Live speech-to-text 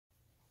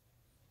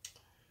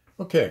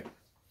Okay,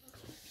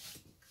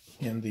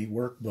 in the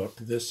workbook,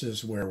 this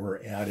is where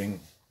we're adding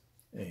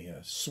a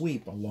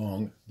sweep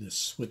along this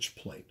switch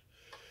plate.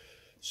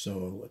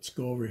 So let's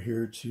go over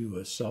here to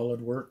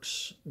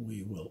SolidWorks.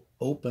 We will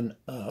open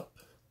up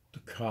the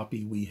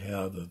copy we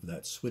have of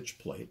that switch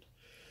plate.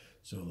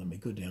 So let me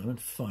go down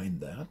and find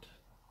that.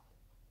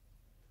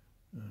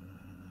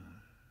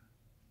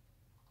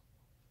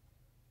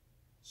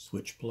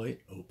 Switch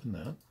plate, open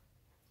that.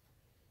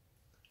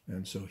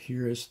 And so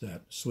here is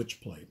that switch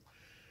plate.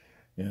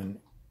 And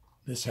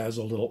this has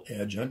a little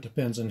edge. It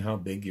depends on how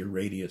big your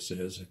radius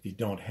is. If you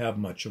don't have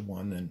much of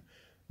one, then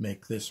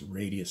make this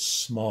radius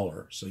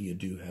smaller so you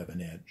do have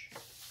an edge.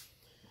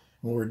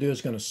 What we're doing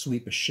is going to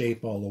sweep a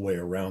shape all the way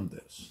around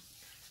this.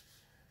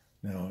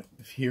 Now,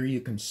 here you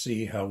can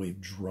see how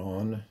we've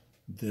drawn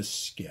this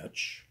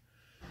sketch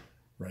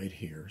right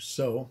here.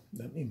 So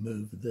let me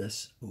move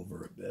this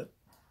over a bit.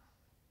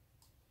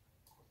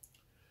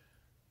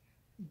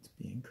 It's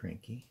being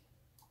cranky.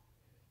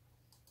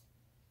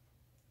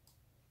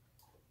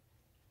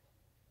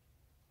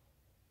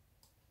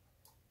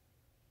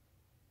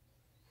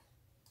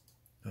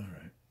 All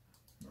right,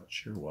 not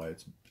sure why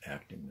it's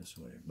acting this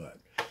way, but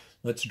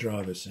let's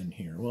draw this in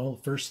here. Well,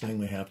 the first thing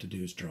we have to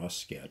do is draw a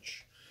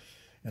sketch.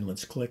 And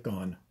let's click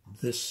on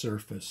this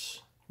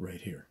surface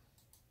right here.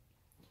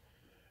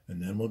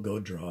 And then we'll go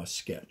draw a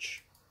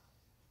sketch.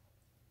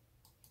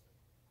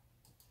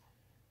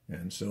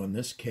 And so in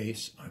this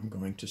case, I'm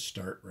going to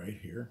start right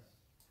here,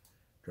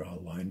 draw a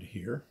line to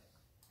here,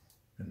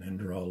 and then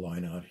draw a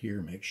line out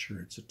here, make sure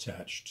it's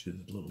attached to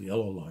the little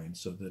yellow line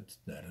so that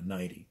that's a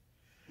 90.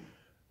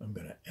 I'm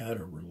going to add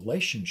a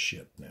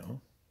relationship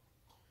now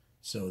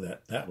so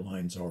that that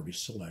line's already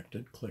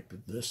selected. Click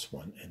this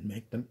one and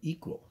make them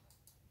equal.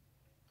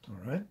 All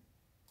right.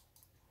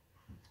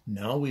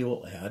 Now we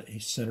will add a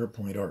center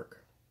point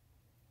arc.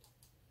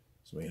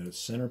 So we have a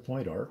center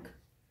point arc.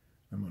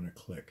 I'm going to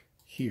click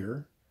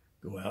here,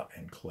 go out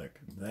and click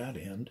that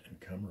end and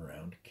come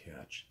around to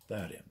catch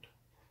that end.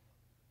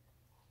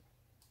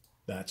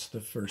 That's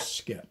the first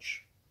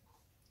sketch.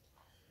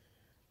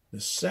 The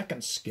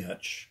second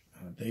sketch,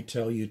 they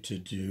tell you to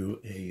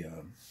do a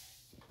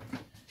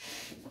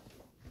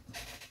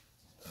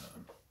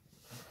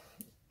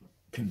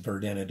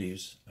convert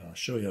entities. I'll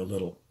show you a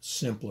little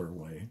simpler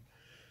way.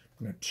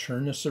 I'm going to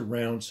turn this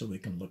around so we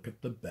can look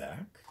at the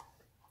back.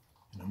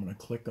 And I'm going to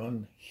click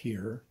on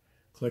here,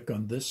 click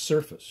on this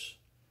surface.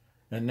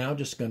 And now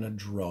just going to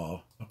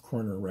draw a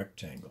corner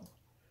rectangle.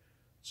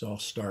 So I'll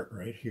start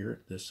right here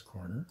at this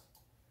corner,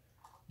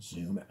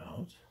 zoom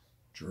out,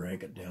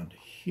 drag it down to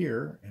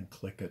here, and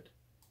click it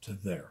to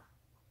there.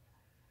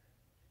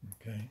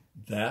 Okay,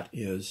 that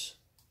is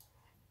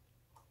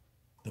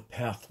the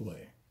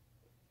pathway.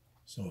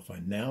 So if I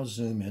now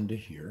zoom into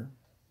here,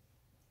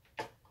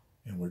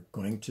 and we're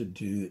going to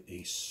do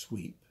a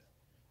sweep.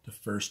 The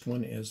first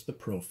one is the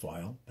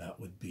profile. That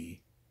would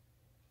be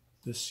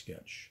this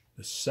sketch.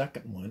 The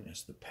second one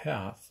is the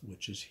path,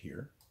 which is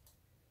here.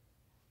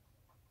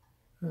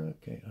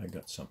 Okay, I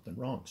got something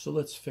wrong. So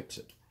let's fix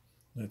it.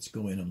 Let's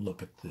go in and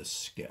look at this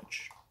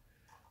sketch.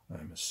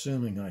 I'm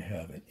assuming I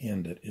have an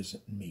end that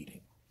isn't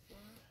meeting.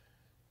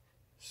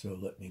 So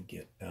let me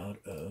get out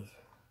of...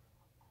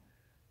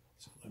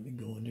 So let me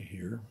go into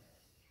here.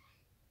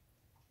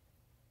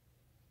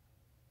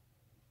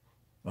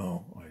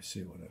 Oh, I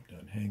see what I've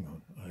done. Hang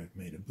on, I've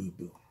made a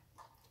boo-boo.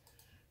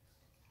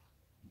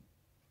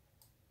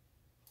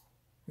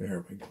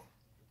 There we go.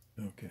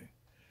 Okay.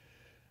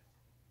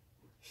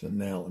 So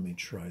now let me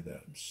try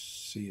that and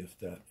see if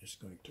that is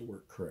going to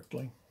work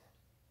correctly.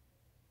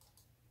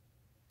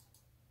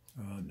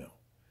 No.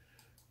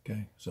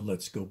 Okay, so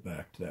let's go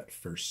back to that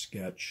first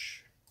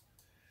sketch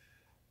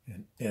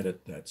and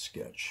edit that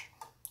sketch,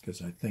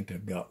 because I think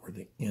I've got where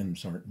the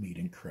ends aren't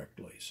meeting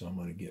correctly. So I'm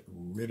going to get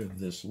rid of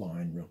this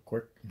line real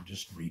quick and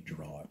just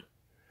redraw it.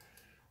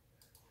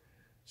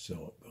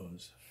 So it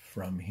goes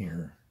from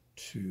here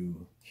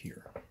to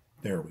here.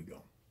 There we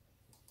go.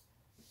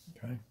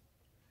 Okay.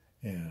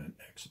 And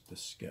exit the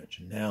sketch.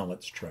 Now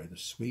let's try the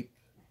sweep.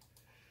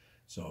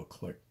 So I'll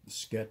click the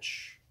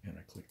sketch and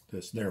I click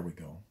this. There we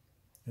go.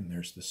 And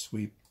there's the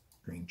sweep,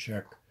 green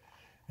check.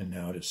 And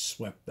now it has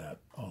swept that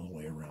all the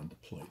way around the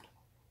plate.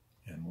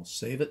 And we'll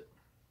save it.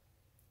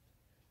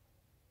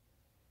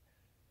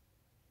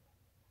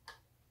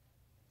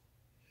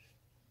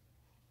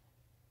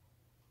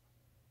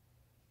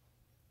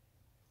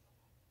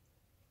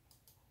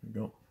 There we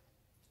go.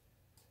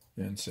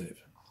 And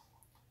save.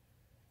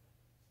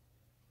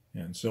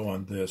 And so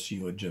on this,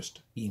 you would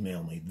just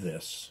email me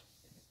this.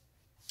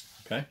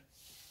 Okay?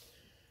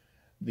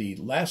 The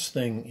last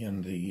thing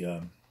in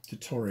the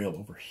tutorial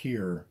over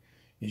here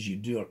is you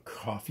do a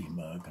coffee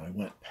mug. I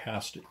went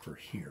past it for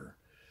here.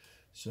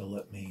 So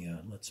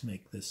let's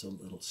make this a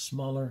little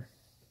smaller.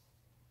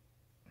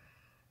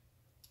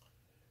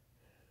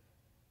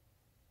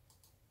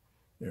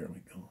 There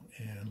we go.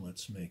 And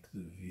let's make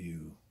the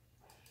view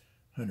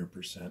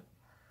 100%.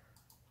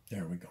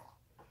 There we go.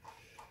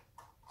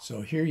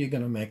 So here you're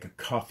going to make a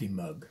coffee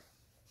mug.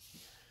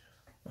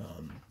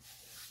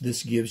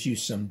 This gives you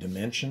some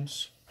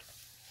dimensions.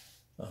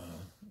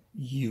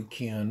 You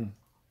can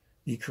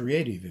be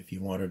creative if you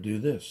want to do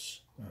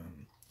this.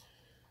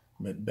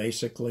 But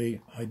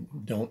basically,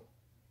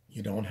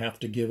 you don't have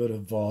to give it a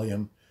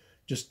volume.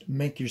 Just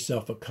make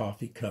yourself a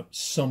coffee cup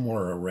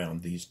somewhere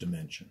around these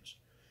dimensions.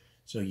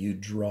 So you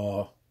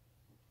draw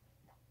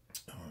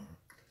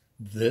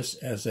this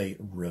as a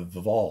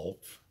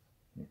revolve.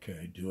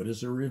 Okay, do it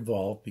as a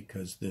revolve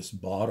because this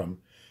bottom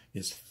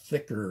is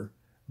thicker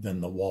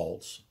than the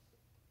walls.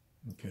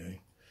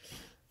 Okay,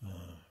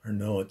 or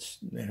no, it's,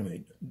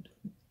 anyway,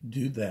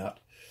 do that.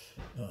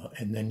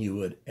 And then you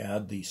would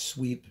add the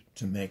sweep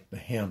to make the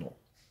handle,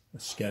 a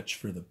sketch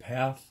for the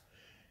path,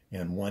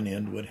 and one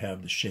end would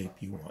have the shape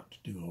you want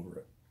to do over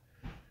it.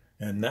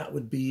 And that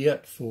would be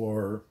it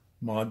for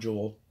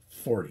Module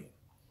 40.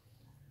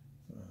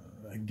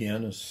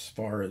 Again, as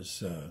far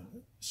as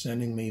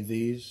sending me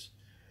these,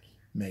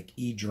 make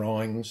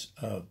e-drawings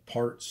of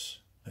parts,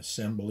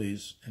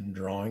 assemblies, and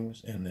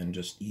drawings, and then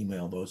just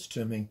email those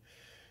to me.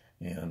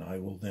 And I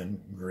will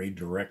then grade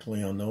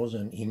directly on those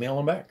and email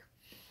them back.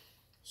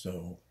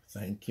 So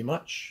thank you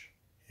much,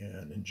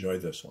 and enjoy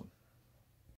this one.